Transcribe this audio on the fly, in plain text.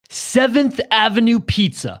7th Avenue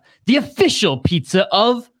Pizza, the official pizza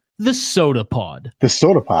of the Soda Pod. The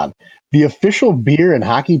Soda Pod, the official beer and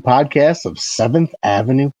hockey podcast of 7th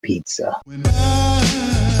Avenue Pizza.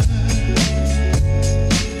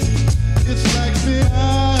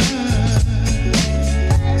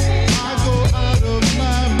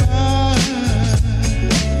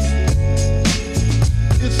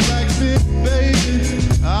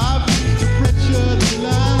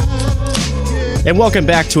 And welcome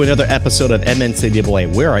back to another episode of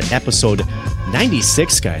MNCAA. We're at episode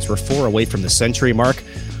 96, guys. We're 4 away from the century mark.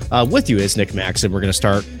 With you is Nick Max, and we're going to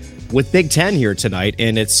start with Big Ten here tonight.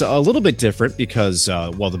 And it's a little bit different because,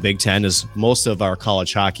 the Big Ten is most of our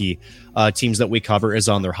college hockey teams that we cover is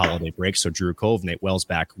on their holiday break. So Drew Cove, Nate Wells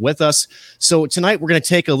back with us. So tonight we're going to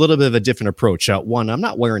take a little bit of a different approach. One, I'm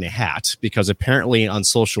not wearing a hat because apparently on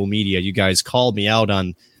social media, you guys called me out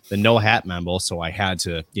on the no hat memo. So I had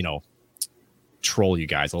to, troll you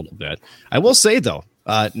guys a little bit. I will say though,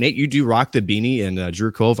 Nate, you do rock the beanie, and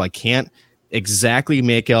Drew Cove, I can't exactly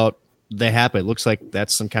make out the hat, but it looks like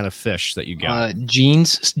that's some kind of fish that you got.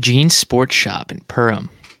 Jeans Sports Shop in Perham.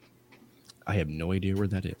 I have no idea where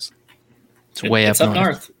that is. It's way up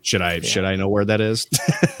north. Should I know where that is?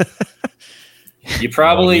 You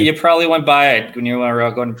probably went by it when you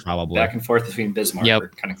were going back and forth between Bismarck. Yep. We're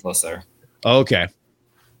kind of close there. Okay.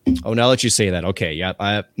 Oh, now that you say that, okay,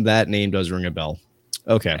 yeah, that name does ring a bell.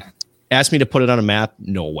 Okay, yeah. Ask me to put it on a map,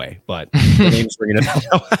 no way, but the name's ringing a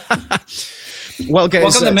bell. Well, guys,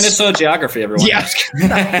 welcome to Minnesota geography, everyone. Yeah,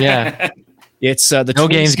 yeah. It's the no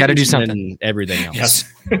games, got to do something, and everything else,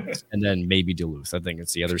 yes. And then maybe Duluth. I think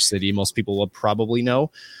it's the other city most people will probably know.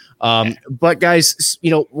 But guys,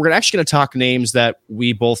 we're actually going to talk names that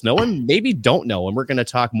we both know and maybe don't know. And we're going to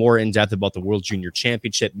talk more in depth about the World Junior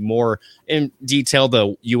Championship, more in detail,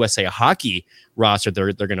 the USA Hockey roster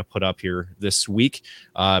they're going to put up here this week.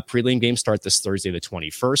 Prelim games start this Thursday, the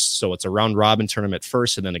 21st. So it's a round robin tournament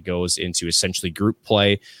first, and then it goes into essentially group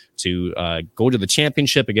play to go to the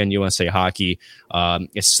championship. Again, USA Hockey,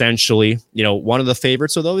 essentially, one of the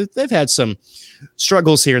favorites, although they've had some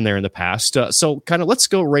struggles here and there in the past. So kind of let's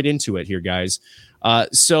go right into it here, guys.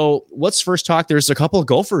 So let's first talk. There's a couple of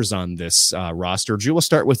Gophers on this roster. Drew, we'll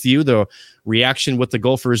start with you. The reaction with the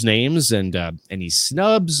Gophers names and any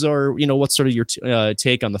snubs, or what's sort of your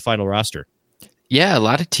take on the final roster? Yeah, a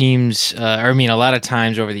lot of teams. A lot of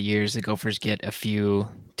times over the years, the Gophers get a few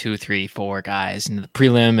 2, 3, 4 guys into the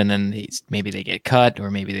prelim, and then maybe they get cut, or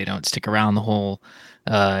maybe they don't stick around the whole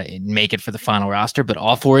and make it for the final roster. But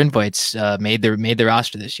all 4 invites made the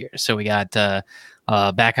roster this year. So we got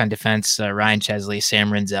back on defense, Ryan Chesley, Sam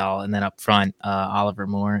Renzel, and then up front, Oliver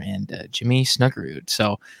Moore and Jimmy Snuggerud.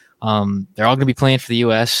 So they're all going to be playing for the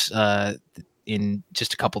U.S. In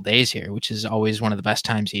just a couple days here, which is always one of the best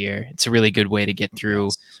times of year. It's a really good way to get through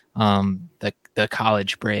the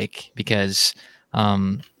college break because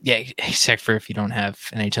except for if you don't have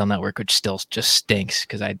NHL Network, which still just stinks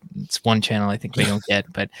because it's one channel I think we don't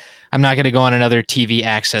get. But I'm not going to go on another TV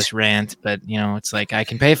access rant. But it's like I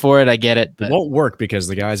can pay for it, I get it, but it won't work because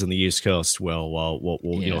the guys on the East Coast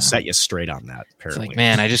will set you straight on that. Apparently, it's like,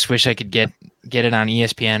 man, I just wish I could get it on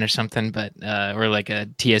ESPN or something, but or like a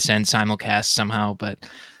TSN simulcast somehow. But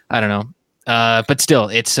I don't know. But still,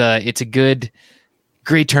 it's a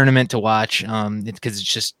great tournament to watch. Because it's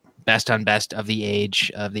just best on best of the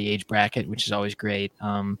age bracket, which is always great.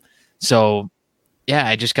 So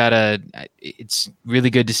yeah, it's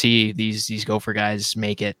really good to see these Gopher guys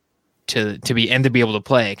make it to be able to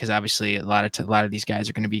play. Cause obviously a lot of these guys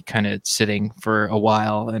are going to be kind of sitting for a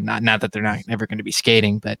while, and not that they're not ever going to be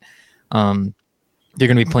skating, but they're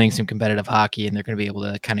going to be playing some competitive hockey, and they're going to be able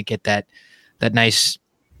to kind of get that nice,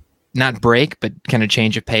 not break, but kind of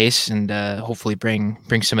change of pace, and hopefully bring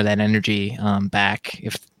some of that energy back.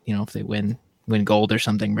 If they win gold or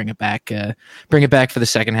something, bring it back for the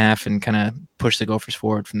second half and kind of push the Gophers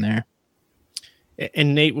forward from there.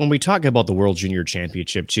 And Nate, when we talk about the World Junior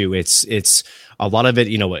Championship too, it's a lot of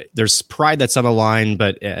it, there's pride that's on the line,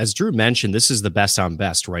 but as Drew mentioned, this is the best on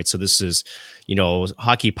best, right? So this is,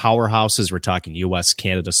 hockey powerhouses. We're talking US,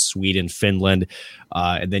 Canada, Sweden, Finland.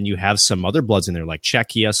 And then you have some other bloods in there like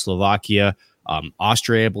Czechia, Slovakia,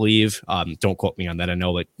 Austria, I believe. Don't quote me on that. I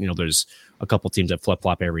know that, there's a couple teams that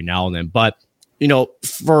flip-flop every now and then, but even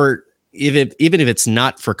if it's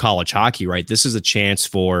not for college hockey, right, this is a chance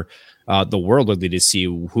for the world really to see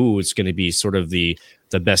who is going to be sort of the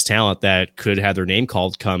best talent that could have their name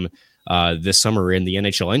called come this summer in the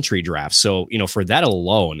NHL entry draft. So, for that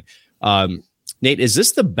alone, Nate, is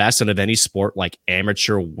this the best out of any sport, like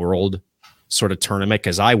amateur world sort of tournament?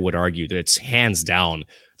 Because I would argue that it's hands down.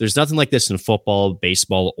 There's nothing like this in football,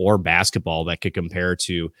 baseball, or basketball that could compare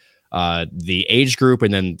to the age group,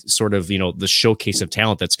 and then sort of, the showcase of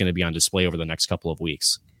talent that's going to be on display over the next couple of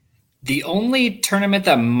weeks? The only tournament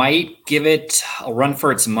that might give it a run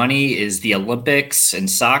for its money is the Olympics in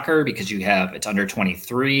soccer, because it's under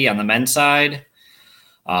 23 on the men's side.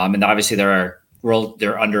 And obviously they're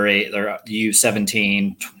under they're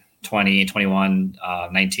U17, 20, 21,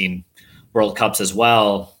 19 World Cups as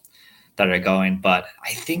well that are going. But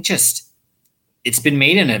I think it's been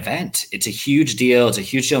made an event. It's a huge deal. It's a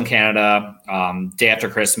huge deal in Canada. Day after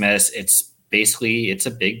Christmas, it's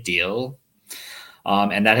a big deal.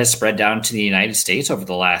 And that has spread down to the United States over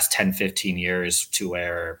the last 10, 15 years, to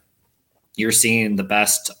where you're seeing the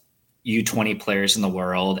best U20 players in the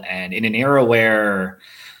world. And in an era where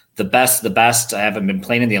the best haven't been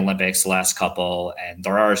playing in the Olympics the last couple, and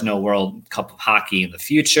there is no World Cup of hockey in the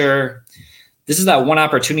future, this is that one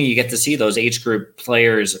opportunity you get to see those age group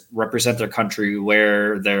players represent their country,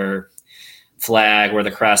 wear their flag, wear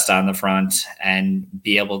the crest on the front, and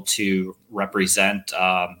be able to represent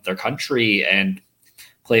their country and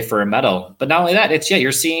play for a medal. But not only that,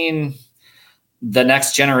 you're seeing the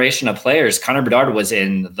next generation of players. Connor Bedard was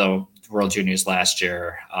in the World Juniors last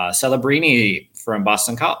year. Celebrini from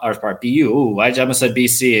Boston College, or BU. Ooh, I almost said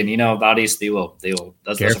BC, and Bodies, they will.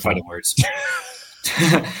 Those are fighting words.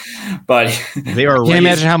 But they are. I can't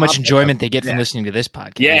imagine how much enjoyment they get from listening to this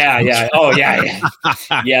podcast. Yeah. Oh, yeah.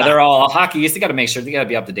 Yeah, they're all hockey's. They got to make sure they got to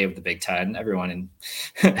be up to date with the Big Ten. Everyone in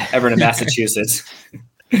Massachusetts.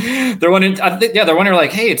 They're wondering,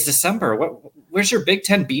 like, hey, it's December. Where's your Big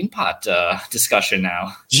Ten Beanpot discussion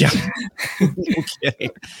now? Yeah. Okay.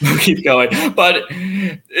 We'll keep going. But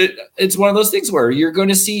it's one of those things where you're going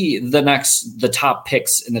to see the top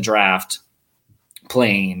picks in the draft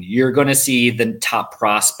playing. You're going to see the top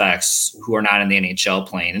prospects who are not in the NHL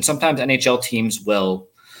playing. And sometimes NHL teams will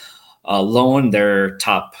loan their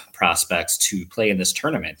top prospects to play in this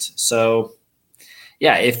tournament. So,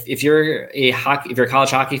 yeah, if you're a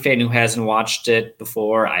college hockey fan who hasn't watched it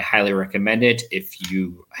before, I highly recommend it. If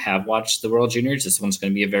you have watched the World Juniors, this one's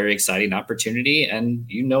going to be a very exciting opportunity, and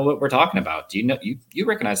you know what we're talking about. Do you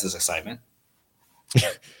recognize this assignment?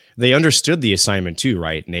 They understood the assignment too,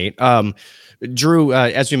 right, Nate? Drew,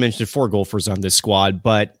 as we mentioned, 4 Gophers on this squad,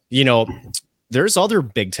 but there's other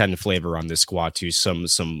Big Ten flavor on this squad too.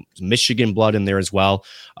 Some Michigan blood in there as well.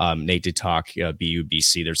 Nate did talk BU,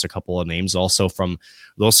 BC. There's a couple of names also from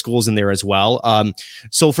those schools in there as well.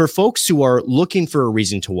 So for folks who are looking for a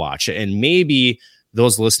reason to watch, and maybe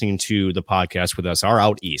those listening to the podcast with us are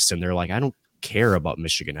out east and they're like, I don't care about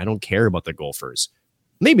Michigan. I don't care about the Gophers.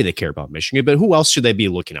 Maybe they care about Michigan, but who else should they be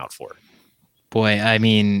looking out for? Boy, I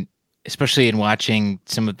mean, especially in watching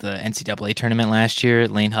some of the NCAA tournament last year,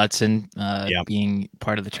 Lane Hudson being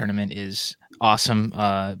part of the tournament is awesome.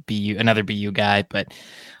 Another BU guy, but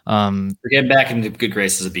we're getting back into good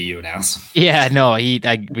graces of BU now. Yeah, no, we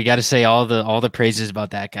got to say all the praises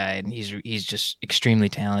about that guy, and he's just extremely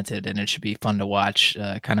talented, and it should be fun to watch,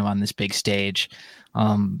 kind of on this big stage,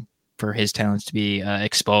 for his talents to be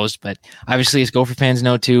exposed. But obviously, as Gopher fans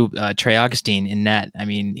know too, Trey Augustine in net. I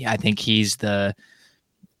mean, I think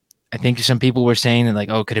I think some people were saying that, like,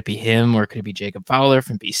 oh, could it be him or could it be Jacob Fowler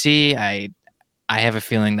from BC? I have a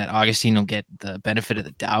feeling that Augustine will get the benefit of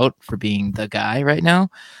the doubt for being the guy right now.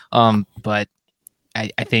 But I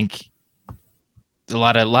think a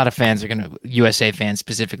lot of fans are going to, USA fans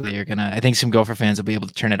specifically, I think some Gopher fans will be able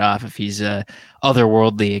to turn it off if he's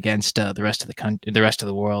otherworldly against the rest of the country, the rest of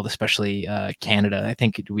the world, especially Canada. I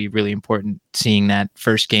think it would be really important seeing that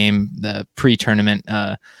first game, the pre-tournament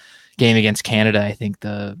game against Canada. I think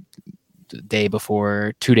the day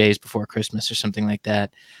before, 2 days before Christmas or something like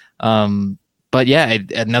that. But yeah,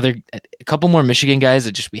 a couple more Michigan guys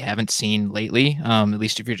that we haven't seen lately. At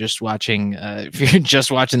least if you're just watching,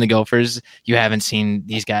 the Gophers, you haven't seen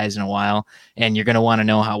these guys in a while, and you're going to want to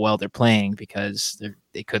know how well they're playing because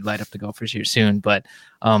they could light up the Gophers here soon. But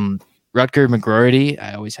Rutger McGroarty,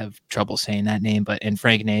 I always have trouble saying that name, and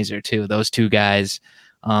Frank Nazer too. Those two guys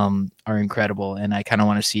are incredible, and I kind of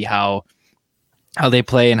want to see how they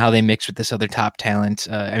play and how they mix with this other top talent.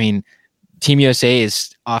 I mean, Team USA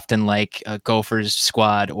is often like a Gophers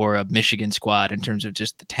squad or a Michigan squad in terms of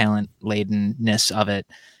just the talent ladenness of it.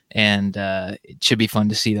 And it should be fun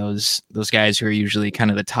to see those guys who are usually kind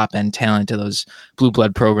of the top end talent of those blue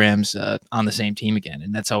blood programs on the same team again.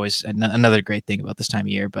 And that's always another great thing about this time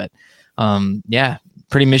of year. But yeah,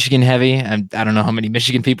 pretty Michigan heavy. I don't know how many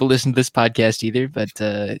Michigan people listen to this podcast either, but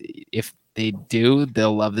if they do,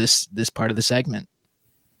 they'll love this part of the segment.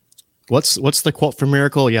 What's the quote from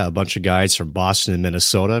Miracle? Yeah, a bunch of guys from Boston and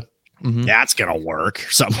Minnesota. Mm-hmm. That's gonna work,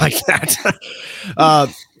 something like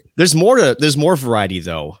that. There's more variety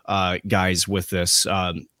though, guys, with this,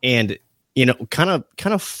 and kind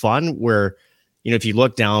of fun where, if you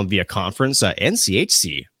look down via conference,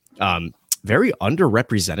 NCHC, very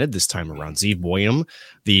underrepresented this time around. Zeev Boyum,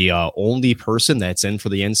 the only person that's in for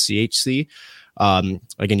the NCHC.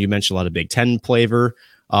 Again, you mentioned a lot of Big Ten flavor,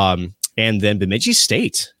 and then Bemidji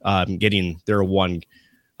State getting their one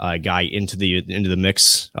guy into the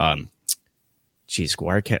mix. Geez,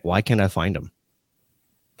 why can't I find him?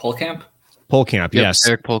 Polkamp, yep, yes.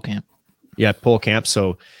 Eric Polkamp. Yeah, Polkamp.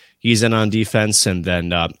 So he's in on defense. And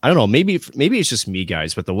then, I don't know, maybe it's just me,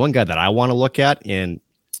 guys, but the one guy that I want to look at, and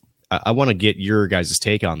I want to get your guys'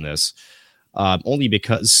 take on this, only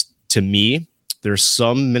because to me, there's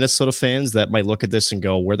some Minnesota fans that might look at this and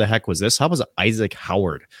go, where the heck was this? How was Isaac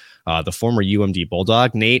Howard, the former UMD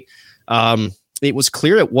Bulldog? Nate, it was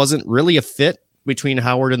clear it wasn't really a fit between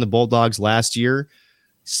Howard and the Bulldogs last year.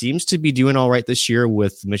 Seems to be doing all right this year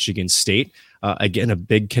with Michigan State. Again, a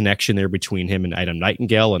big connection there between him and Adam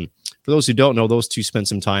Nightingale. And for those who don't know, those two spent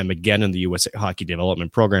some time again in the USA Hockey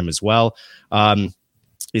Development Program as well.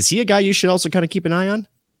 Is he a guy you should also kind of keep an eye on?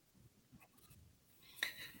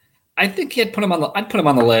 I think I'd put him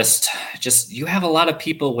on the list. Just, you have a lot of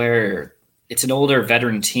people where it's an older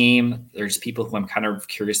veteran team. There's people who I'm kind of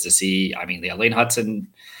curious to see. I mean, Lane Hudson,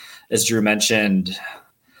 as Drew mentioned,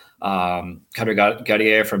 Cutter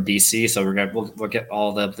Gaudier from BC. So we'll get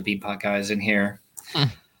all the Beanpot guys in here.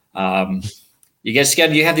 You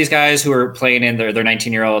have these guys who are playing in their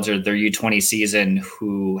 19-year-olds or their U20 season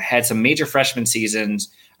who had some major freshman seasons,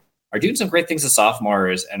 are doing some great things as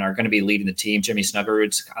sophomores, and are going to be leading the team. Jimmy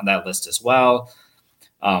Snuggerud's on that list as well.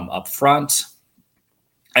 Up front,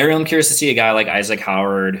 I really am curious to see a guy like Isaac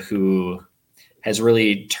Howard, who has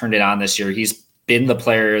really turned it on this year. He's been the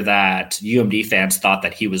player that UMD fans thought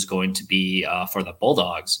that he was going to be for the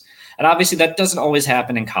Bulldogs. And obviously that doesn't always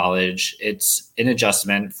happen in college. It's an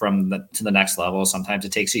adjustment to the next level. Sometimes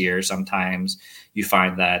it takes a year. Sometimes you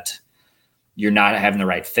find that you're not having the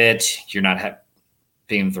right fit. You're not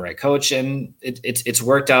being the right coach. And it's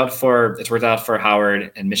worked out for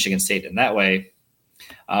Howard and Michigan State in that way.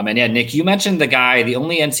 And yeah, Nick, you mentioned the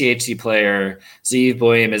only NCHC player, Zeev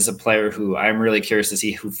Boyum, is a player who I'm really curious to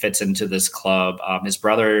see who fits into this club. His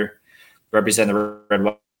brother represented the Red,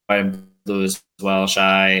 White, and Blue as well,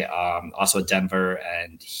 Shai, also at Denver.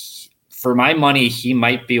 And for my money, he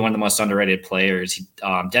might be one of the most underrated players.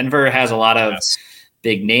 Denver has a lot of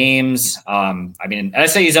big names. I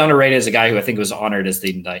say he's underrated as a guy who I think was honored as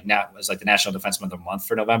the National Defenseman of the Month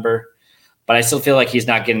for November. But I still feel like he's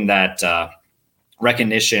not getting that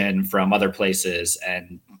recognition from other places,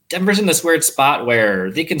 and Denver's in this weird spot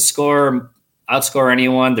where they can outscore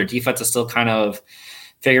anyone. Their defense is still kind of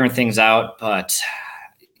figuring things out, but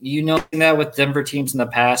that with Denver teams in the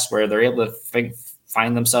past where they're able to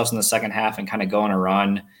find themselves in the second half and kind of go on a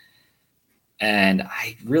run. And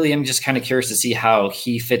I really am just kind of curious to see how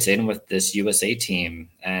he fits in with this USA team,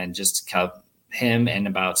 and just how him and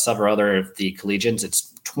about several other of the collegians.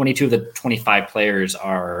 It's 22 of the 25 players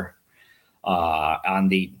are on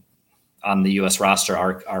the U.S. roster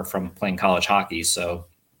are from playing college hockey. So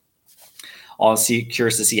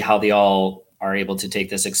curious to see how they all are able to take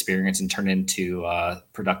this experience and turn into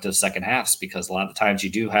productive second halves, because a lot of the times you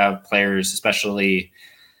do have players, especially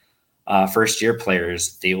first year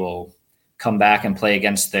players, they will come back and play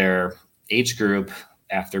against their age group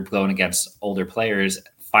after going against older players,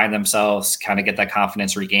 find themselves, kind of get that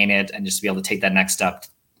confidence, regain it, and just be able to take that next step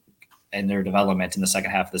in their development in the second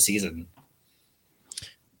half of the season.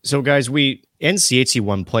 So, guys, NCHC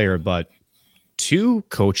one player, but two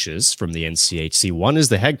coaches from the NCHC. One is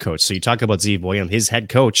the head coach. So you talk about Zeev Boyum. His head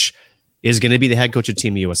coach is going to be the head coach of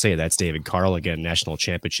Team USA. That's David Carl, again, national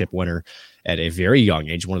championship winner at a very young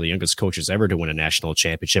age, one of the youngest coaches ever to win a national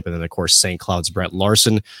championship. And then, of course, St. Cloud's Brett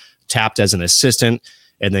Larson, tapped as an assistant.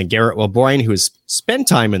 And then Garrett Wilboyne, who has spent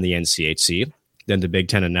time in the NCHC, then the Big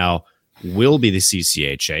Ten, and now will be the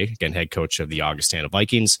CCHA, again, head coach of the Augustana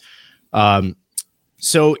Vikings.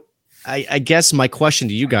 So I guess my question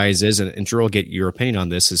to you guys is, and Drew will get your opinion on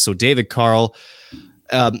this, is so David Carl,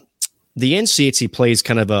 the NCHC plays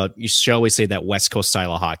kind of you shall always say that West Coast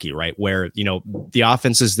style of hockey, right? Where, the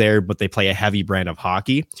offense is there, but they play a heavy brand of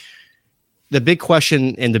hockey. The big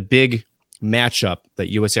question and the big matchup that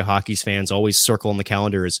USA Hockey's fans always circle on the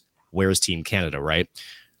calendar is, where's Team Canada, right?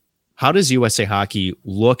 How does USA Hockey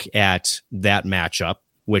look at that matchup,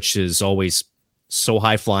 which is always so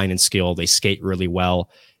high flying and skill? They skate really well.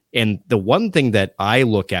 And the one thing that I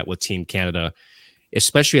look at with Team Canada,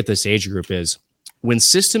 especially at this age group, is when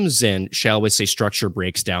systems and, shall we say, structure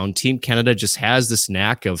breaks down, Team Canada just has this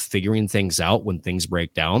knack of figuring things out when things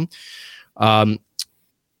break down.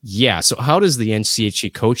 Yeah. So how does the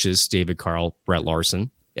NCHC coaches, David Carl, Brett Larson,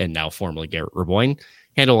 and now formerly Garrett Reboyne,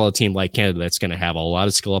 handle a team like Canada that's going to have a lot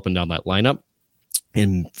of skill up and down that lineup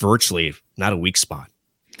and virtually not a weak spot?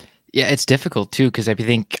 Yeah, it's difficult too, because I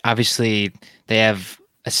think obviously they have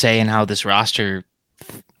a say in how this roster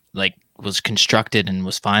like was constructed and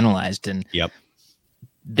was finalized, and Yep.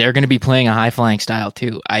 they're going to be playing a high flying style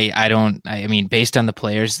too. I mean, based on the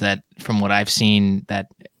players that, from what I've seen, that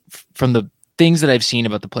from the things that I've seen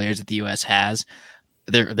about the players that the U.S. has,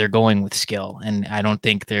 they're going with skill, and I don't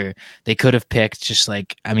think they could have picked just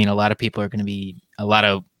like, I mean, a lot of people are going to be, a lot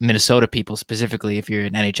of Minnesota people specifically, if you're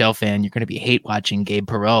an NHL fan, you're going to be hate watching Gabe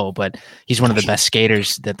Perreault, but he's one of the best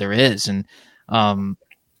skaters that there is, and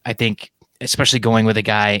I think especially going with a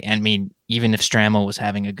guy, I mean, even if Stramel was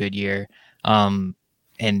having a good year,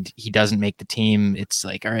 and he doesn't make the team, it's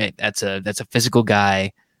like, all right, that's a physical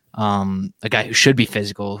guy. A guy who should be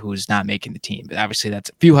physical, who's not making the team. But obviously that's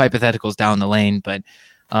a few hypotheticals down the lane, but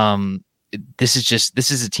this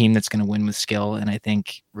is a team that's going to win with skill. And I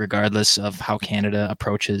think regardless of how Canada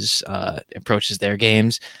approaches their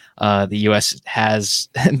games, the US has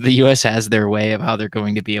their way of how they're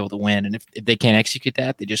going to be able to win. And if they can't execute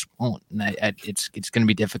that, they just won't. And it's going to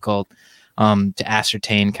be difficult to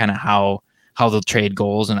ascertain kind of how they'll trade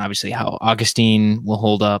goals, and obviously how Augustine will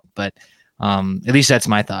hold up. But at least that's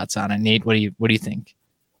my thoughts on it. Nate, what do you think?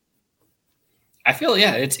 I feel,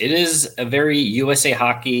 yeah, it is a very USA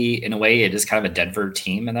hockey in a way. It is kind of a Denver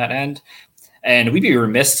team in that end, and we'd be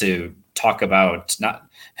remiss to talk about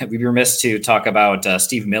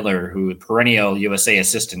Steve Miller, who perennial USA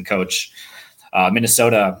assistant coach,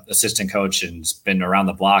 Minnesota assistant coach, and has been around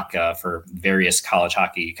the block for various college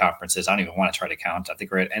hockey conferences. I don't even want to try to count. I think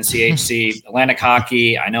we're at NCHC, Atlantic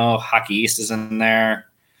Hockey. I know Hockey East is in there.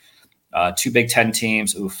 2 Big Ten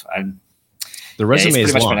teams. Oof. The resume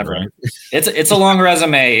is long, right? It's a long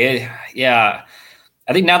resume.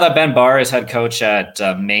 I think now that Ben Barr is head coach at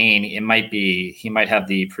Maine, he might have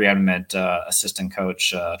the preeminent assistant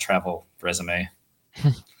coach travel resume.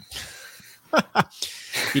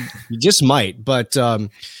 You just might, but and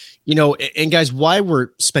guys, why we're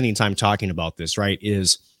spending time talking about this, right,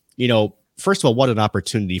 is, first of all, what an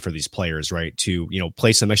opportunity for these players, right, to,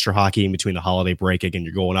 play some extra hockey in between the holiday break. Again,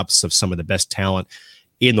 you're going up with some of the best talent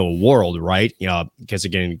in the world, right? Because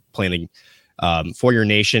again, playing for your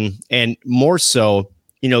nation, and more so,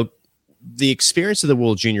 the experience of the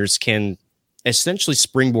World Juniors can essentially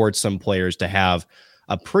springboard some players to have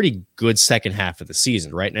a pretty good second half of the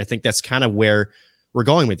season, right? And I think that's kind of where we're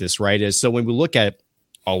going with this, right? Is so when we look at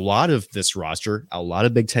a lot of this roster, a lot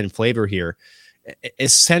of Big Ten flavor here,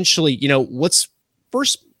 essentially, let's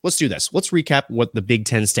do this. Let's recap what the Big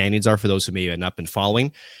Ten standings are for those who may have not been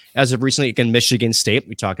following. As of recently, again, Michigan State,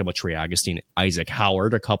 we talked about Trey Augustine, Isaac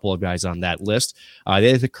Howard, a couple of guys on that list.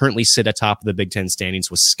 They currently sit atop of the Big Ten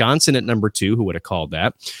standings. Wisconsin at number 2, who would have called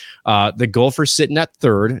that? The Gophers sitting at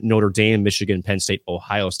 3rd. Notre Dame, Michigan, Penn State,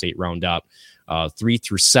 Ohio State round up 3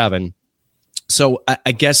 through 7. So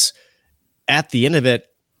I guess at the end of it,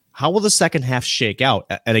 how will the second half shake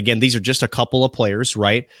out? And again, these are just a couple of players,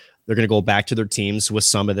 right? They're going to go back to their teams with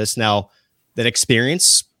some of this. Now, that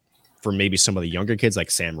experience for maybe some of the younger kids like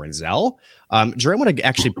Sam Renzel. Dre, I want to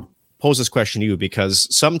actually pose this question to you, because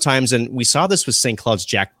sometimes, and we saw this with St. Cloud's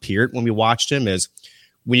Jack Peart when we watched him, is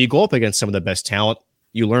when you go up against some of the best talent,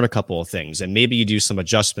 you learn a couple of things, and maybe you do some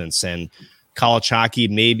adjustments. And college hockey,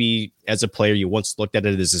 maybe as a player, you once looked at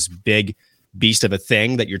it as this big beast of a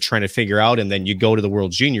thing that you're trying to figure out. And then you go to the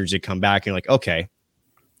World Juniors, you come back and you're like, okay,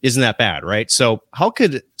 isn't that bad, right? So how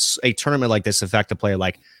could a tournament like this affect a player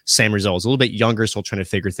like Sam Rizzo? He's a little bit younger, still trying to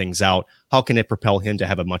figure things out. How can it propel him to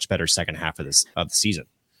have a much better second half of the season?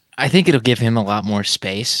 I think it'll give him a lot more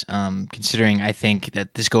space, considering I think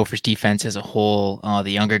that this Gophers defense as a whole,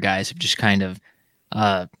 the younger guys have just kind of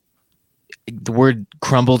the word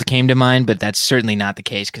crumbled came to mind, but that's certainly not the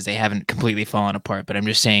case because they haven't completely fallen apart. But I'm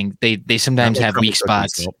just saying they sometimes have weak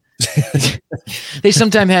spots. They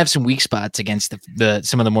sometimes have some weak spots against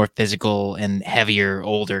some of the more physical and heavier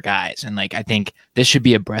older guys. And like, I think this should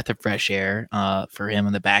be a breath of fresh air for him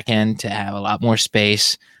on the back end to have a lot more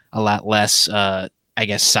space, a lot less, I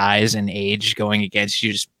guess, size and age going against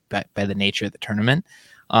you just by the nature of the tournament.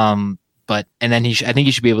 And then I think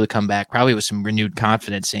he should be able to come back probably with some renewed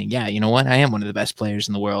confidence, saying, yeah, you know what? I am one of the best players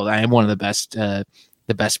in the world. I am one of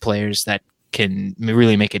the best players that can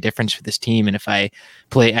really make a difference for this team. And if I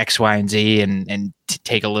play X, Y, and Z and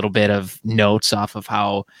take a little bit of notes off of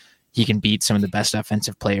how he can beat some of the best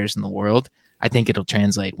offensive players in the world, I think it'll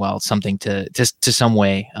translate something to some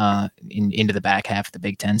way into the back half of the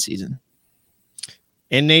Big Ten season.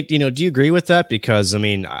 And Nate, do you agree with that? Because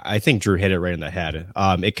I think Drew hit it right in the head.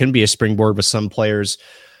 It can be a springboard with some players.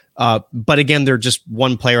 But again, they're just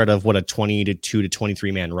one player out of a 22 to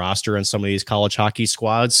 23 man roster in some of these college hockey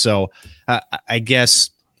squads. So I guess,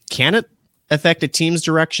 can it affect a team's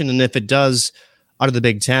direction? And if it does, out of the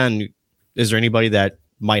Big Ten, is there anybody that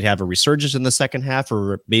might have a resurgence in the second half,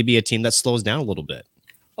 or maybe a team that slows down a little bit?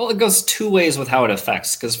 Well, it goes two ways with how it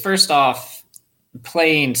affects. Because first off,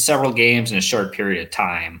 playing several games in a short period of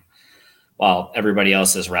time while everybody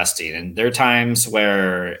else is resting. And there are times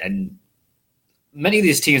where, and many of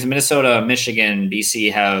these teams, Minnesota, Michigan,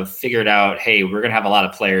 BC, have figured out, hey, we're going to have a lot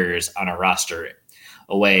of players on our roster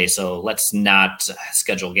away, so let's not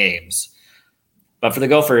schedule games. But for the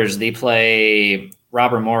Gophers, they play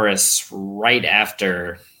Robert Morris right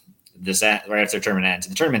after the tournament ends.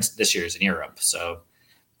 The tournament this year is in Europe, so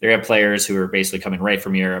they have players who are basically coming right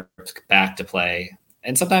from Europe back to play.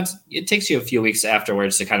 And sometimes it takes you a few weeks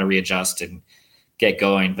afterwards to kind of readjust and get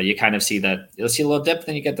going. But you kind of see that you'll see a little dip,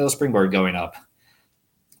 then you get those springboard going up.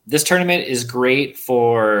 This tournament is great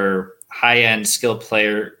for high-end skilled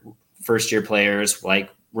player, first-year players like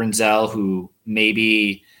Renzel, who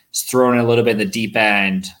maybe is thrown a little bit in the deep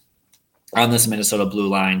end on this Minnesota blue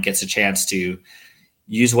line, gets a chance to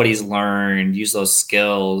use what he's learned, use those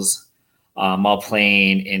skills while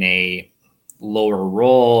playing in a lower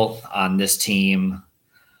role on this team.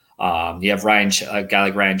 You have a guy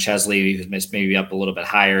like Ryan Chesley, who's maybe up a little bit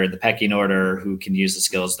higher in the pecking order, who can use the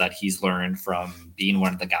skills that he's learned from being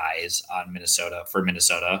one of the guys on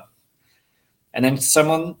Minnesota. And then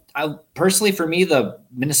personally, for me, the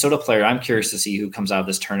Minnesota player I'm curious to see who comes out of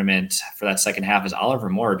this tournament for that second half is Oliver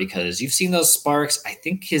Moore, because you've seen those sparks. I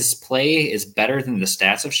think his play is better than the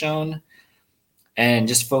stats have shown. And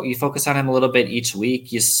just you focus on him a little bit each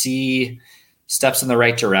week. You see steps in the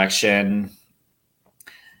right direction.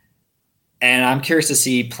 And I'm curious to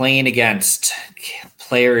see, playing against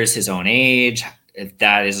players his own age, if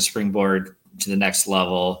that is a springboard to the next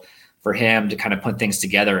level for him to kind of put things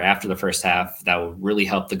together after the first half. That would really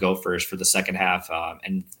help the Gophers for the second half,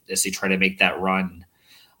 and as they try to make that run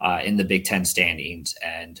in the Big Ten standings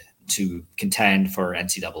and to contend for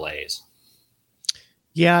NCAAs.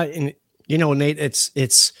 Yeah, and Nate,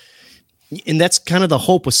 it's and that's kind of the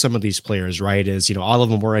hope with some of these players, right? Is all of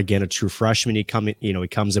them were, again, a true freshman. He comes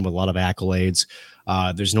in with a lot of accolades.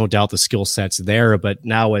 There's no doubt the skill set's there, but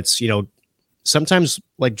now it's sometimes,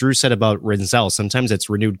 like Drew said about Renzel, sometimes it's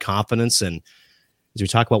renewed confidence. And as we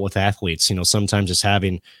talk about with athletes, sometimes just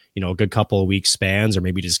having, a good couple of week spans, or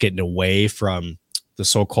maybe just getting away from the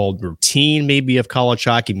so-called routine, maybe of college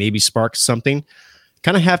hockey, maybe sparks something.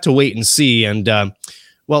 Kind of have to wait and see. And,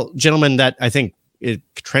 well, gentlemen, that I think it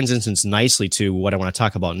transitions nicely to what I want to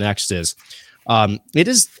talk about next is, it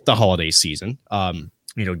is the holiday season.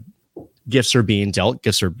 Gifts are being dealt,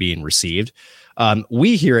 gifts are being received.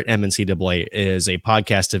 We here at MNCAA is a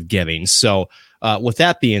podcast of giving. So with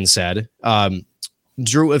that being said,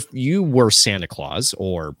 Drew, if you were Santa Claus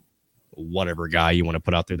or whatever guy you want to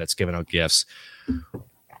put out there that's giving out gifts,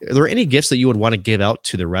 are there any gifts that you would want to give out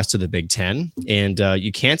to the rest of the Big Ten? And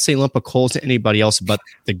you can't say lump of coal to anybody else but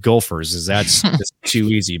the Gophers, as that's just too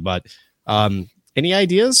easy. But any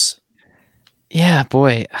ideas? Yeah,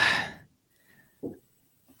 boy.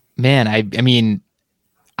 Man,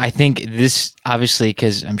 I think this, obviously,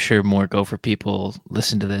 because I'm sure more Gopher people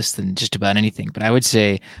listen to this than just about anything, but I would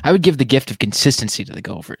say I would give the gift of consistency to the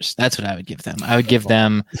Gophers. That's what I would give them. I would give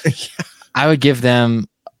them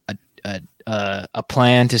a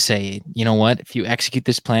plan to say, you know what, if you execute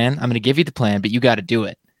this plan, I'm going to give you the plan, but you got to do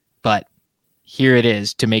it. But here it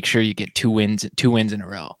is to make sure you get two wins in a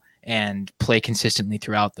row and play consistently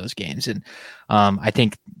throughout those games. And I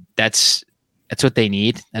think that's what they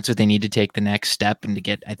need. That's what they need to take the next step and to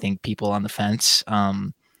get, I think, people on the fence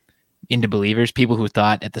into believers, people who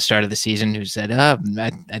thought at the start of the season, who said, I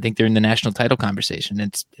think they're in the national title conversation.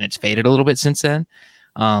 It's faded a little bit since then.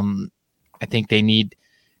 I think they need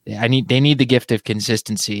the gift of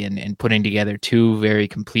consistency and putting together two very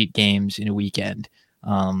complete games in a weekend,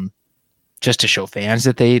 just to show fans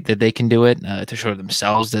that they can do it, to show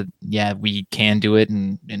themselves that, yeah, we can do it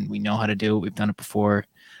and we know how to do it. We've done it before.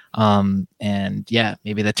 And yeah,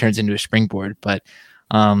 maybe that turns into a springboard, but,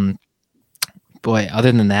 boy,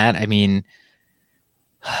 other than that, I mean,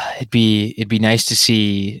 it'd be nice to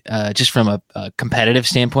see, just from a competitive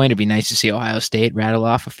standpoint, it'd be nice to see Ohio State rattle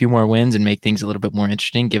off a few more wins and make things a little bit more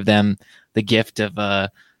interesting, give them the gift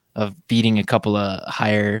of beating a couple of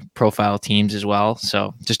higher profile teams as well.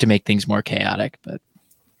 So just to make things more chaotic. But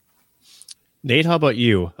Nate, how about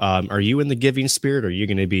you? Are you in the giving spirit? Or are you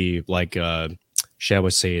going to be like, shall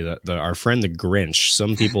we say, our friend the Grinch.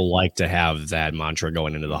 Some people like to have that mantra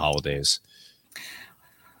going into the holidays.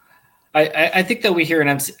 I think that we here in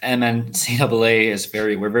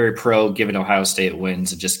MNCAA we're very pro giving Ohio State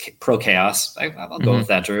wins and just pro chaos. I'll go with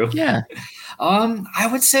that, Drew. Yeah. I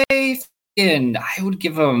would say, I would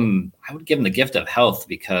give them the gift of health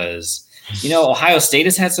because, Ohio State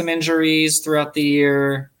has had some injuries throughout the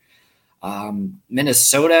year.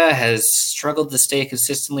 Minnesota has struggled to stay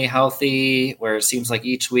consistently healthy, where it seems like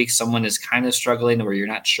each week someone is kind of struggling where you're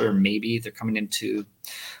not sure maybe they're coming into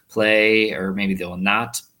play or maybe they will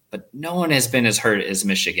not. But no one has been as hurt as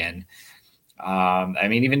Michigan.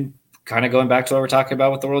 Even kind of going back to what we're talking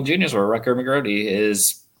about with the World Juniors, where Rucker McGrody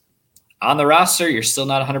is on the roster. You're still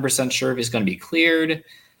not 100% sure if he's going to be cleared.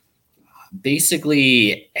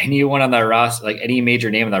 Basically, anyone on that roster, like any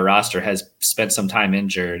major name on that roster, has spent some time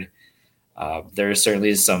injured. There's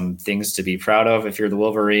certainly some things to be proud of if you're the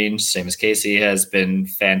Wolverines. Same as Casey has been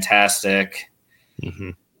fantastic. Mm-hmm.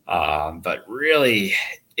 But really,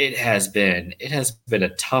 it has been a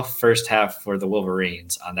tough first half for the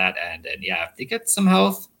Wolverines on that end. And yeah, if they get some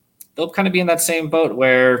health, they'll kind of be in that same boat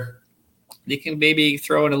where they can maybe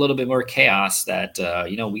throw in a little bit more chaos that,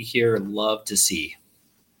 we here love to see.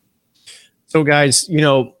 So guys,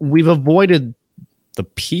 we've avoided the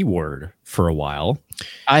P word for a while.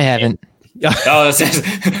 I haven't.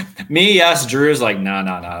 Me, yes. Drew's like, no.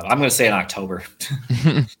 I'm going to say in October.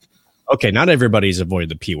 Okay. Not everybody's avoided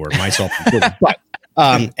the P word, myself included, but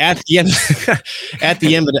at the end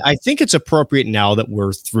of it, I think it's appropriate now that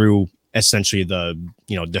we're through essentially the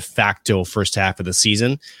de facto first half of the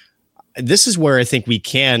season. This is where I think we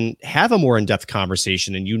can have a more in-depth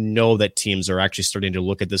conversation, and that teams are actually starting to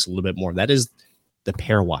look at this a little bit more. That is the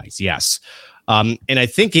pairwise, yes, and I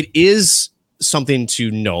think it is something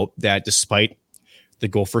to note that despite the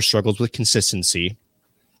Gophers' struggles with consistency,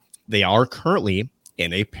 they are currently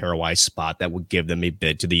in a pairwise spot that would give them a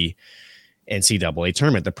bid to the NCAA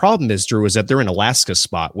tournament. The problem is, Drew, is that they're in Alaska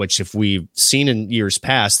spot, which if we've seen in years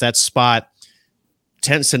past, that spot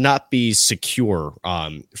tends to not be secure.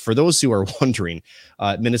 For those who are wondering,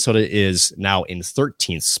 Minnesota is now in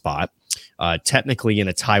 13th spot, technically in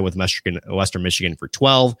a tie with Western Michigan for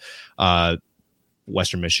 12.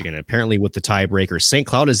 Western Michigan apparently with the tiebreaker. St.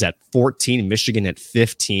 Cloud is at 14, Michigan at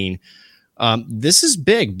 15. This is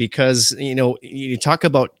big because, you talk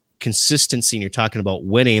about consistency and you're talking about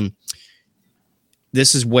winning.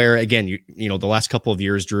 This is where, again, the last couple of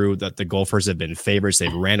years, Drew, that the Gophers have been favorites.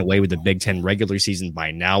 They've ran away with the Big Ten regular season.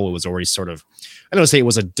 By now, it was already sort of, I don't say it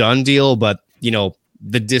was a done deal, but,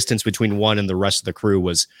 the distance between one and the rest of the crew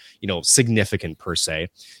was, significant per se.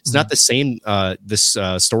 It's not the same, this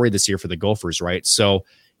story this year for the Gophers, right? So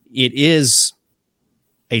it is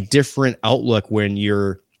a different outlook when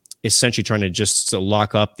you're essentially trying to just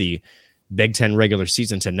lock up the Big Ten regular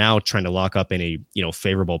season to now trying to lock up in a,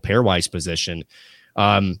 favorable pairwise position.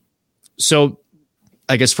 So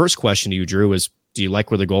I guess first question to you, Drew, is do you like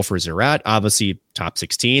where the Gophers are at? Obviously top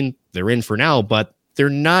 16, they're in for now, but they're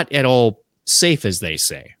not at all safe as they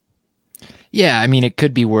say. Yeah. I mean, it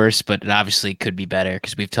could be worse, but it obviously could be better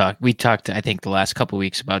because we talked, I think the last couple of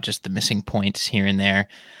weeks about just the missing points here and there.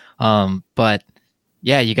 But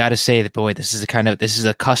yeah, you got to say that, boy, this is a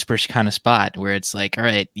cuspish kind of spot where it's like, all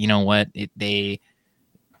right, you know what? They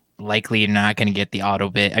likely are not going to get the auto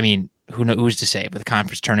bid. I mean, who's to say with the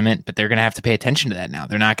conference tournament, but they're going to have to pay attention to that now.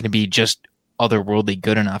 They're not going to be just otherworldly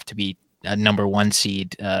good enough to be a number one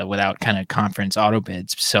seed without kind of conference auto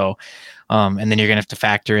bids. So, and then you're going to have to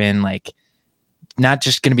factor in like, not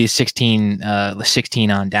just going to be 16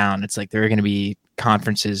 on down. It's like there are going to be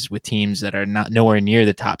conferences with teams that are not nowhere near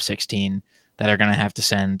the top 16 that are going to have to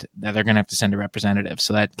send a representative.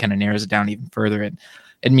 So that kind of narrows it down even further. And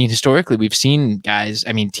I mean, historically, we've seen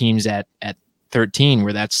teams at 13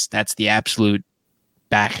 where that's the absolute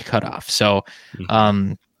back cutoff. So you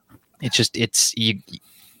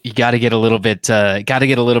got to get a little bit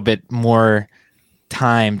more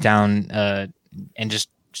time down and just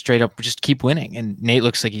straight up just keep winning. And Nate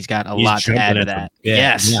looks like he's got a lot to add to that.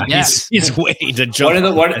 Yeah. Yes. He's waiting to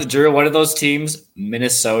jump. One of those teams,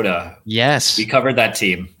 Minnesota. Yes. We covered that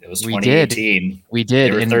team. It was 2018. We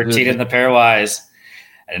did. They were 13 in the pairwise,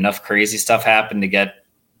 and enough crazy stuff happened to get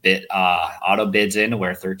auto bids in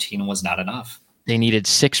where 13 was not enough. They needed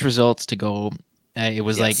 6 results to go. It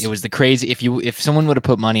was like, it was the crazy. If someone would have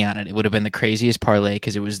put money on it, it would have been the craziest parlay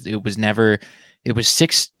because it was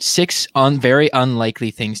six very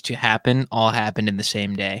unlikely things to happen, all happened in the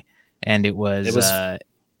same day. And it was 4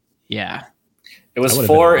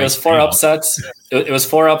 upsets. It was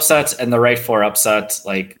 4 upsets and the right 4 upsets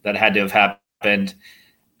like that had to have happened.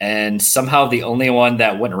 And somehow the only one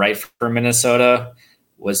that went right for Minnesota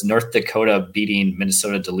was North Dakota beating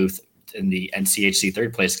Minnesota Duluth in the NCHC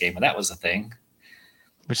third place game. And that was a thing.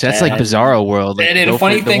 Which that's like bizarro world. Like and the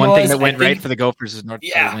funny the thing one was, thing that went right for the Gophers is North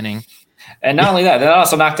Dakota winning. And not only that, that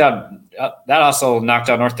also knocked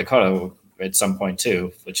out North Dakota at some point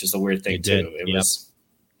too, which is a weird thing too. It was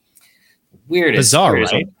weird. Bizarre,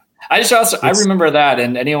 right? I remember that,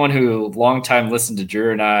 and anyone who long time listened to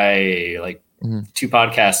Drew and I like 2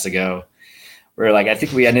 podcasts ago, we're like, I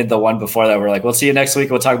think we ended the one before that. We're like, we'll see you next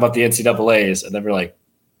week. We'll talk about the NCAAs, and then we're like,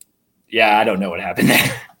 yeah, I don't know what happened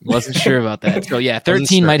there. Wasn't sure about that. So yeah,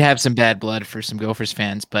 13 might have some bad blood for some Gophers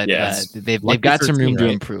fans, but they've got some room to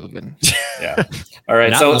improve. And yeah. All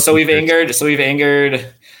right. So we've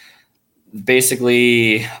angered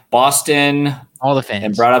basically Boston, all the fans,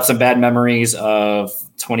 and brought up some bad memories of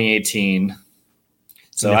 2018.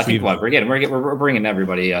 So I think we're bringing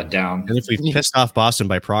everybody down. And if we've pissed off Boston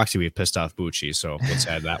by proxy, we've pissed off Bucci. So let's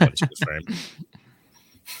add that one to the frame.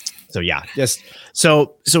 So yeah, yes.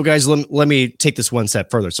 So guys, let me take this one step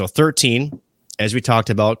further. So 13, as we talked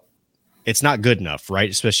about, it's not good enough, right?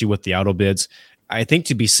 Especially with the auto bids. I think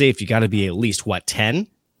to be safe, you got to be at least 10?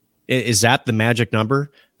 Is that the magic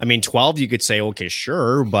number? I mean, 12, you could say, okay,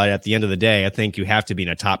 sure. But at the end of the day, I think you have to be in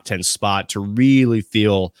a top 10 spot to really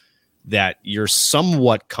feel that you're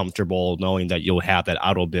somewhat comfortable knowing that you'll have that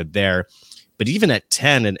auto bid there. But even at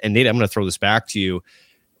 10, and Nate, I'm going to throw this back to you,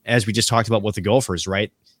 as we just talked about with the Gophers,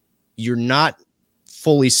 right? You're not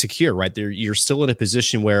fully secure, right? You're still in a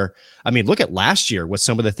position where, I mean, look at last year with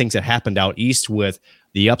some of the things that happened out east with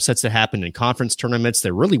the upsets that happened in conference tournaments.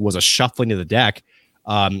 There really was a shuffling of the deck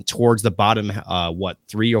towards the bottom,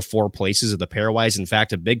 3 or 4 places of the pairwise. In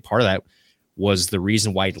fact, a big part of that was the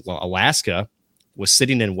reason why Alaska was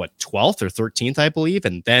sitting in 12th or 13th, I believe,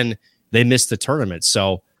 and then they missed the tournament.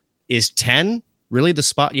 So is 10 really the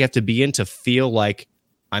spot you have to be in to feel like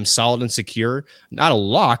I'm solid and secure? Not a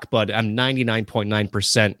lock, but I'm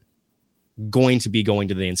 99.9% going to be going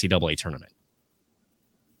to the NCAA tournament.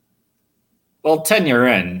 Well, 10 you're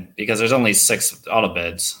in because there's only 6 auto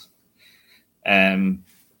bids. I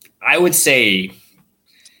would say.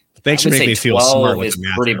 Thanks for making me feel smart with the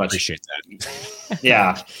math. Pretty much, appreciate that.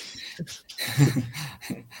 Yeah.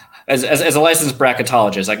 As a licensed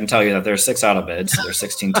bracketologist, I can tell you that there are 6 auto bids. There's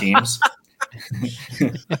 16 teams.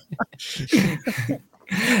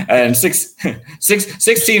 And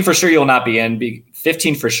 16 for sure you'll not be in.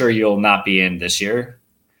 15 for sure you'll not be in this year.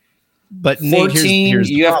 But 14, here's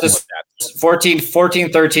you have to. 14,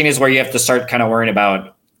 13 is where you have to start kind of worrying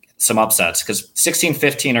about some upsets, because 16,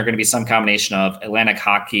 15 are going to be some combination of Atlantic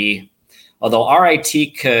hockey. Although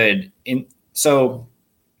RIT could. So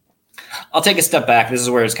I'll take a step back. This is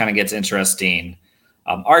where it kind of gets interesting.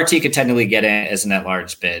 RT could technically get in as an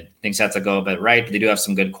at-large bid. Things have to go a bit right, but they do have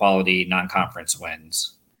some good quality non-conference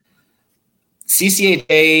wins.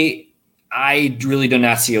 CCHA, I really do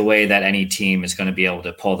not see a way that any team is going to be able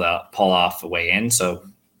to pull off a way in. So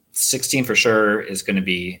 16 for sure is going to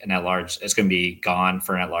be an at-large. It's going to be gone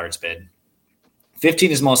for an at-large bid.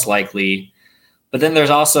 15 is most likely, but then there's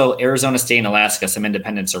also Arizona State and Alaska, some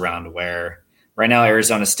independents around where. Right now,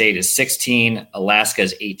 Arizona State is 16, Alaska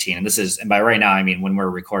is 18. And by right now, I mean when we're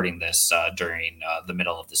recording this during the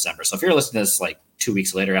middle of December. So if you're listening to this like 2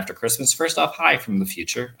 weeks later after Christmas, first off, hi from the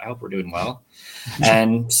future. I hope we're doing well.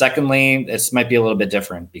 And secondly, this might be a little bit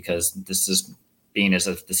different because this is being as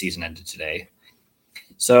if the season ended today.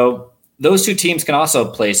 So those 2 teams can also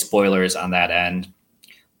play spoilers on that end.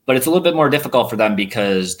 But it's a little bit more difficult for them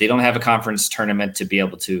because they don't have a conference tournament to be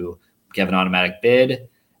able to give an automatic bid.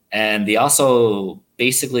 And they also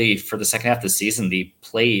basically for the second half of the season,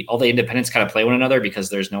 all the independents kind of play one another because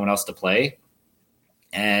there's no one else to play.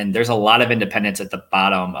 And there's a lot of independents at the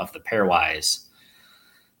bottom of the pairwise.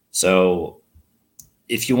 So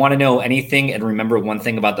if you want to know anything and remember one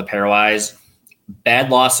thing about the pairwise, bad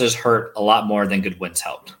losses hurt a lot more than good wins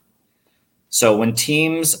helped. So when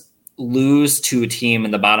teams lose to a team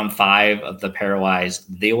in the bottom 5 of the pairwise,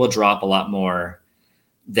 they will drop a lot more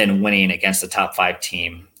than winning against the top 5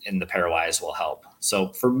 team in the pairwise will help. So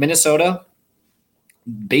for Minnesota,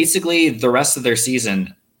 basically the rest of their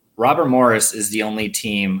season, Robert Morris is the only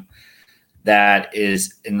team that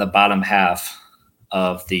is in the bottom half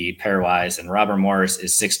of the pairwise, and Robert Morris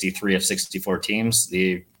is 63 of 64 teams.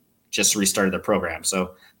 They just restarted their program.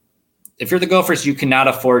 So if you're the Gophers, you cannot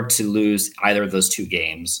afford to lose either of those 2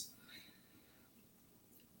 games.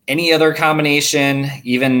 Any other combination,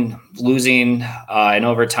 even losing in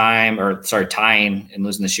overtime tying and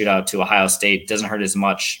losing the shootout to Ohio State doesn't hurt as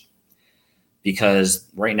much because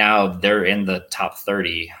right now they're in the top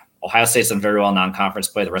 30 Ohio State's done very well in non-conference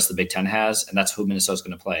play. The rest of the Big Ten has, and that's who Minnesota's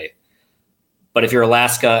going to play. But if you're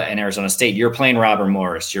Alaska and Arizona State, you're playing Robert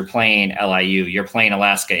Morris, you're playing LIU, you're playing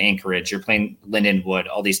Alaska Anchorage, you're playing Lindenwood,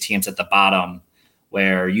 all these teams at the bottom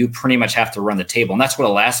where you pretty much have to run the table. And that's what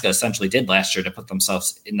Alaska essentially did last year to put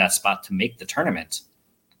themselves in that spot to make the tournament.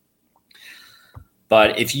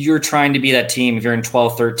 But if you're trying to be that team, if you're in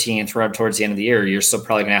 12, 13 throughout towards the end of the year, you're still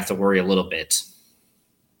probably going to have to worry a little bit.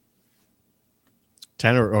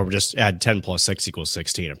 10 or just add 10 plus 6 equals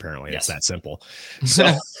 16. Apparently, yes. It's that simple.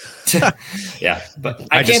 So, yeah, but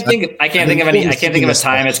I can't think of a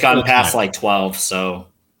time it's gotten past like 12. So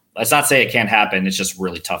let's not say it can't happen. It's just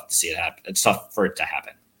really tough to see it happen. It's tough for it to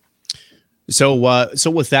happen. So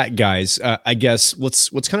with that, guys, I guess let's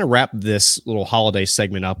kind of wrap this little holiday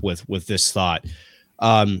segment up with this thought.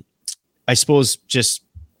 I suppose just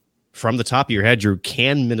from the top of your head, Drew,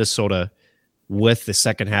 can Minnesota, with the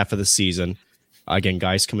second half of the season, again,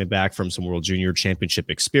 guys coming back from some World Junior Championship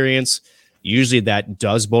experience, usually that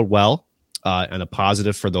does bode well and a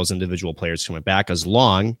positive for those individual players coming back, as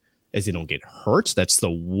long as they don't get hurt. That's the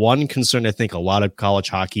one concern I think a lot of college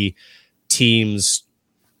hockey teams,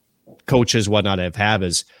 coaches, whatnot have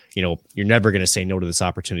is, you're never going to say no to this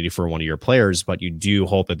opportunity for one of your players, but you do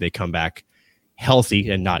hope that they come back healthy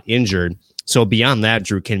and not injured. So beyond that,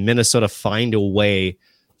 Drew, can Minnesota find a way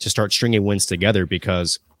to start stringing wins together?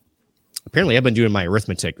 Because apparently I've been doing my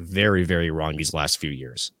arithmetic very, very wrong these last few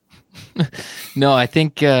years. No, I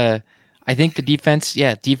think the defense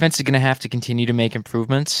is going to have to continue to make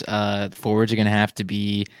improvements. Forwards are going to have to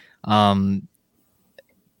be, I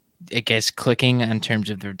guess, clicking in terms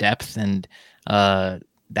of their depth. And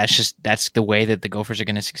that's the way that the Gophers are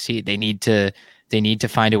going to succeed. They need to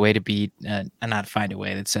find a way to beat, not find a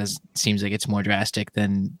way that seems like it's more drastic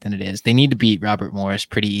than it is. They need to beat Robert Morris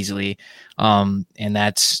pretty easily. And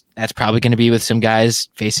that's probably going to be with some guys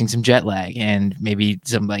facing some jet lag and maybe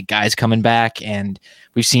some like guys coming back. And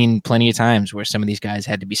we've seen plenty of times where some of these guys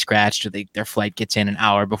had to be scratched, or their flight gets in an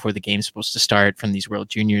hour before the game's supposed to start from these World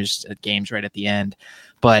Juniors games right at the end.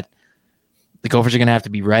 But the Gophers are going to have to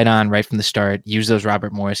be right from the start, use those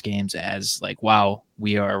Robert Morris games as like, wow,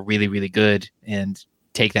 we are really, really good, and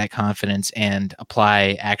take that confidence and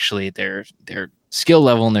apply actually their skill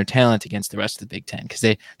level and their talent against the rest of the Big Ten, because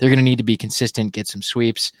they're going to need to be consistent, get some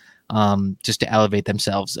sweeps, just to elevate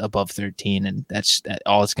themselves above 13. And that's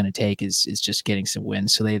all it's going to take is just getting some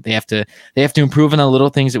wins. So they have to improve on the little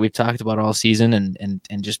things that we've talked about all season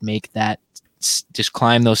and just make that, just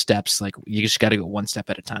climb those steps. Like, you just got to go one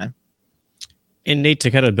step at a time. And Nate, to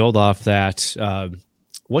kind of build off that,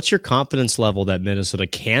 what's your confidence level that Minnesota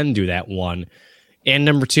can do that one? And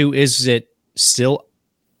number two, is it still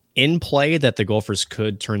in play that the Gophers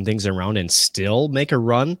could turn things around and still make a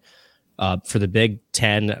run for the Big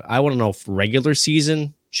Ten? I want to know if regular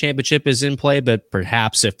season championship is in play, but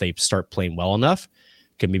perhaps if they start playing well enough,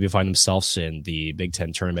 could maybe find themselves in the Big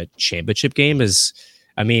Ten tournament championship game.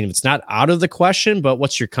 It's not out of the question, but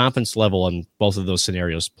what's your confidence level on both of those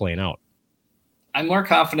scenarios playing out? I'm more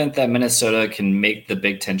confident that Minnesota can make the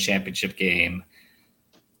Big Ten championship game.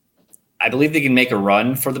 I believe they can make a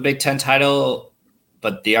run for the Big Ten title,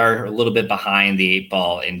 but they are a little bit behind the 8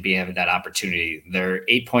 ball in having that opportunity. They're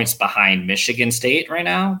 8 points behind Michigan State right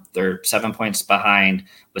now. They're 7 points behind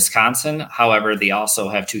Wisconsin. However, they also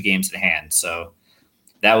have 2 games in hand. So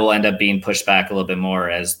that will end up being pushed back a little bit more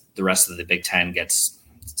as the rest of the Big Ten gets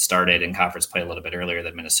started in conference play a little bit earlier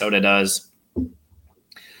than Minnesota does.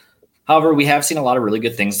 However, we have seen a lot of really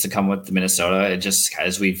good things to come with the Minnesota. It just,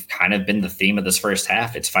 as we've kind of been the theme of this first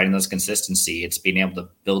half, it's finding those consistency. It's being able to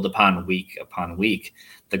build upon week.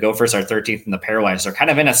 The Gophers are 13th in the pairwise. They're kind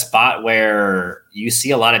of in a spot where you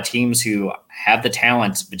see a lot of teams who have the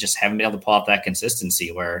talent, but just haven't been able to pull out that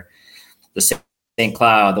consistency, where the St.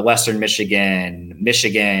 Cloud, the Western Michigan,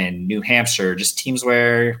 New Hampshire, just teams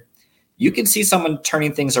where you can see someone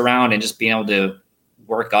turning things around and just being able to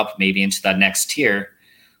work up maybe into that next tier.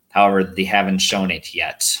 However, they haven't shown it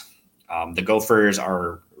yet. The Gophers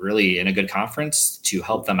are really in a good conference to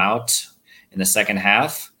help them out in the second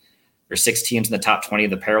half. There's 6 teams in the top 20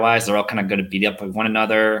 of the pairwise. They're all kind of going to beat up with one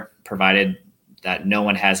another, provided that no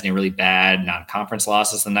one has any really bad non-conference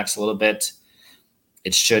losses the next little bit.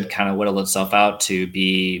 It should kind of whittle itself out to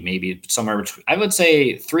be maybe somewhere between, I would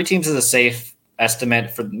say 3 teams is a safe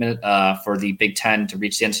estimate for the Big Ten to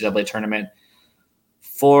reach the NCAA tournament.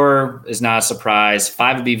 4 is not a surprise.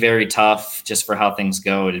 5 would be very tough just for how things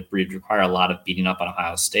go. It would require a lot of beating up on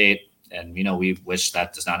Ohio State. And, we wish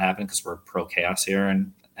that does not happen because we're pro chaos here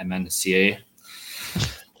in MNCAA.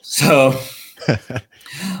 So,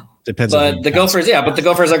 depends. But the Gophers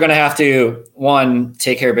are going to have to, 1,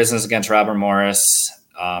 take care of business against Robert Morris.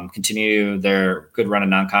 continue their good run of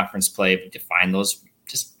non-conference play, but define those.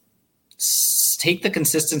 Just take the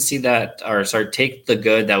consistency take the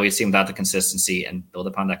good that we've seen without the consistency and build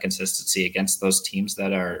upon that consistency against those teams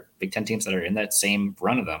that are Big Ten teams that are in that same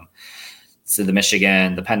run of them. So the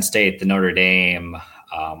Michigan, the Penn State, the Notre Dame.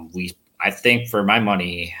 I think for my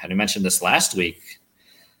money, and I mentioned this last week,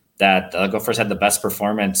 that the Gophers had the best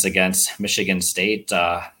performance against Michigan State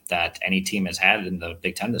that any team has had in the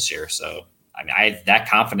Big Ten this year. So, I mean, I have that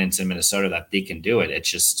confidence in Minnesota that they can do it.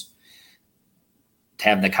 It's just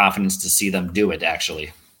having the confidence to see them do it,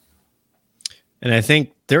 actually. And I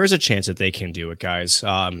think there is a chance that they can do it, guys.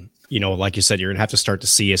 Like you said, you're going to have to start to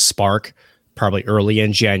see a spark probably early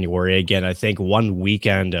in January. Again, I think one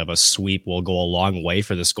weekend of a sweep will go a long way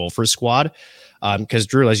for this Gophers squad. Because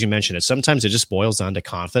Drew, as you mentioned, sometimes it just boils down to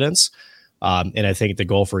confidence. And I think the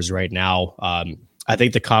Gophers right now, I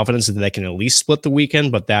think the confidence that they can at least split the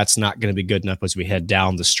weekend, but that's not going to be good enough as we head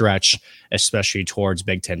down the stretch, especially towards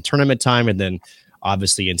Big Ten tournament time. And then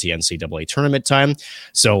obviously into NCAA tournament time.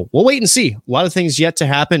 So we'll wait and see. A lot of things yet to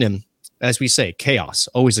happen. And as we say, chaos,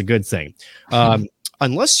 always a good thing.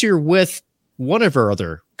 Unless you're with one of our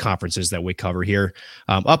other conferences that we cover here.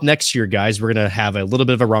 Up next year, guys, we're going to have a little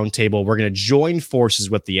bit of a roundtable. We're going to join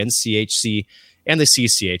forces with the NCHC and the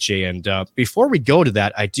CCHA. And before we go to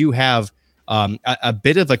that, I do have a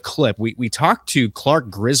bit of a clip. We talked to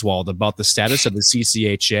Clark Griswold about the status of the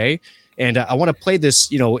CCHA. And I want to play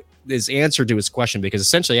this, his answer to his question, because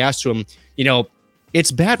essentially I asked him,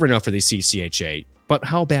 it's bad right now for the CCHA, but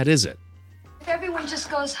how bad is it? If everyone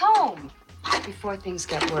just goes home before things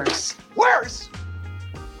get worse. Worse?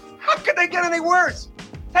 How could they get any worse?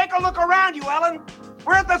 Take a look around you, Ellen.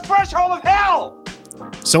 We're at the threshold of hell.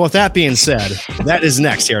 So with that being said, that is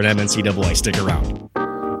next here at MNCAA. Stick around.